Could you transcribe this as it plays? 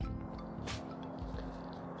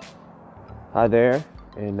Hi there,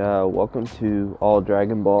 and welcome to All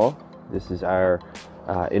Dragon Ball. This is our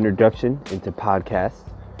introduction into podcasts.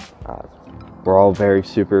 Uh, we're all very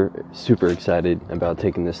super excited about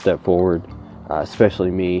taking this step forward,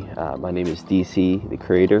 especially me. My name is DC, the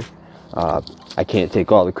creator. I can't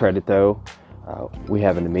take all the credit though. We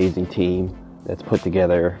have an amazing team that's put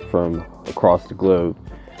together from across the globe.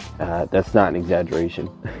 That's not an exaggeration.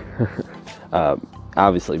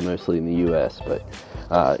 Obviously, mostly in the U.S., but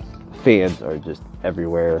fans are just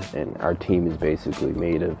everywhere, and our team is basically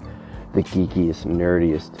made of the geekiest,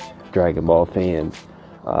 nerdiest Dragon Ball fans.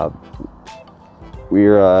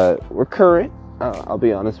 We're current. I'll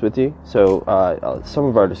be honest with you. So some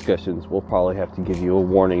of our discussions, we'll probably have to give you a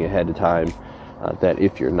warning ahead of time that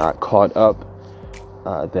if you're not caught up,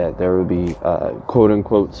 that there will be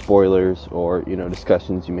quote-unquote spoilers or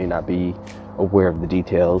discussions you may not be aware of the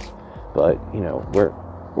details. But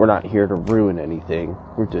we're not here to ruin anything.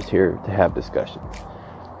 We're just here to have discussions.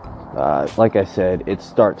 Like I said, it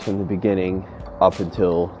starts from the beginning up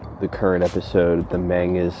until the current episode. The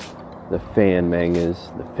mangas, the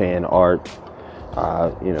fan art.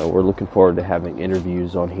 We're looking forward to having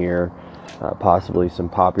interviews on here, possibly some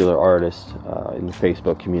popular artists in the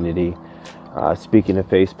Facebook community. Speaking of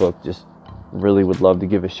Facebook, just really would love to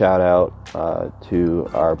give a shout out to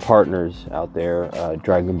our partners out there,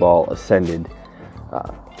 Dragon Ball Ascended.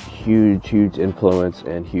 Huge influence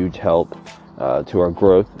and huge help to our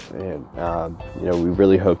growth, and we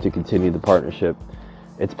really hope to continue the partnership.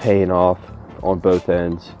 It's paying off on both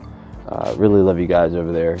ends. Really love you guys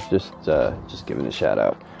over there. Just giving a shout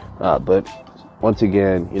out. But once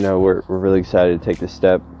again, we're really excited to take this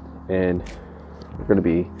step, and we're gonna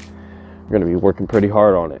be working pretty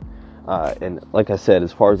hard on it. And like I said,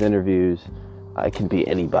 as far as interviews, it can be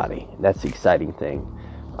anybody. That's the exciting thing.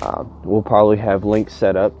 We'll probably have links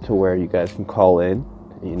set up to where you guys can call in,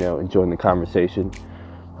 and join the conversation.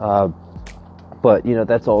 But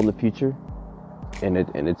that's all in the future, and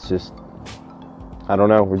it's just, I don't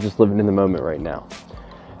know. We're just living in the moment right now.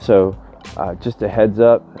 So just a heads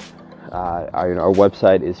up. Our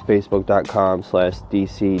website is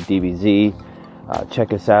facebook.com/DCDBZ.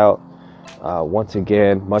 Check us out. Once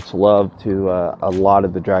again, much love to a lot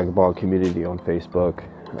of the Dragon Ball community on Facebook.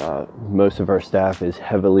 Most of our staff is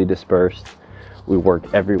heavily dispersed. We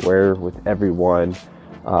work everywhere with everyone.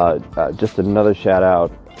 Just another shout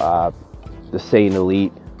out, the Saiyan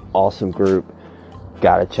Elite, awesome group.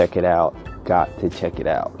 Gotta check it out. Got to check it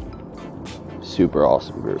out. Super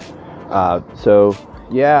awesome group. That's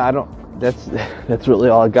really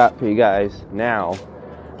all I got for you guys now.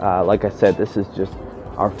 Like I said, this is just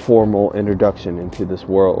our formal introduction into this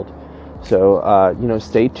world. So,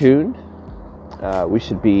 stay tuned. We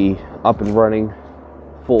should be up and running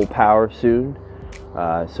full power soon.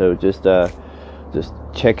 So just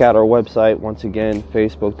check out our website. Once again,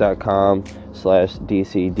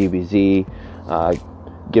 facebook.com/DCDBZ.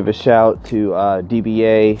 Give a shout to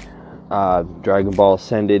DBA, Dragon Ball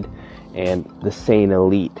Ascended, and the Saiyan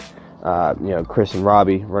Elite. Chris and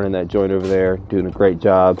Robbie running that joint over there, doing a great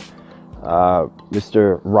job.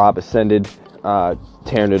 Mr. Rob Ascended,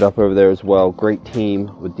 tearing it up over there as well. Great team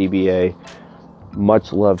with DBA.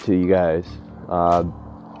 Much love to you guys.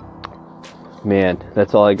 Man,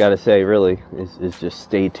 that's all I gotta say really, is just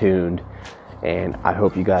stay tuned, and I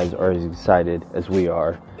hope you guys are as excited as we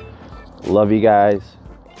are. Love you guys.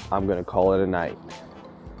 I'm gonna call it a night.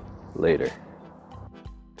 Later.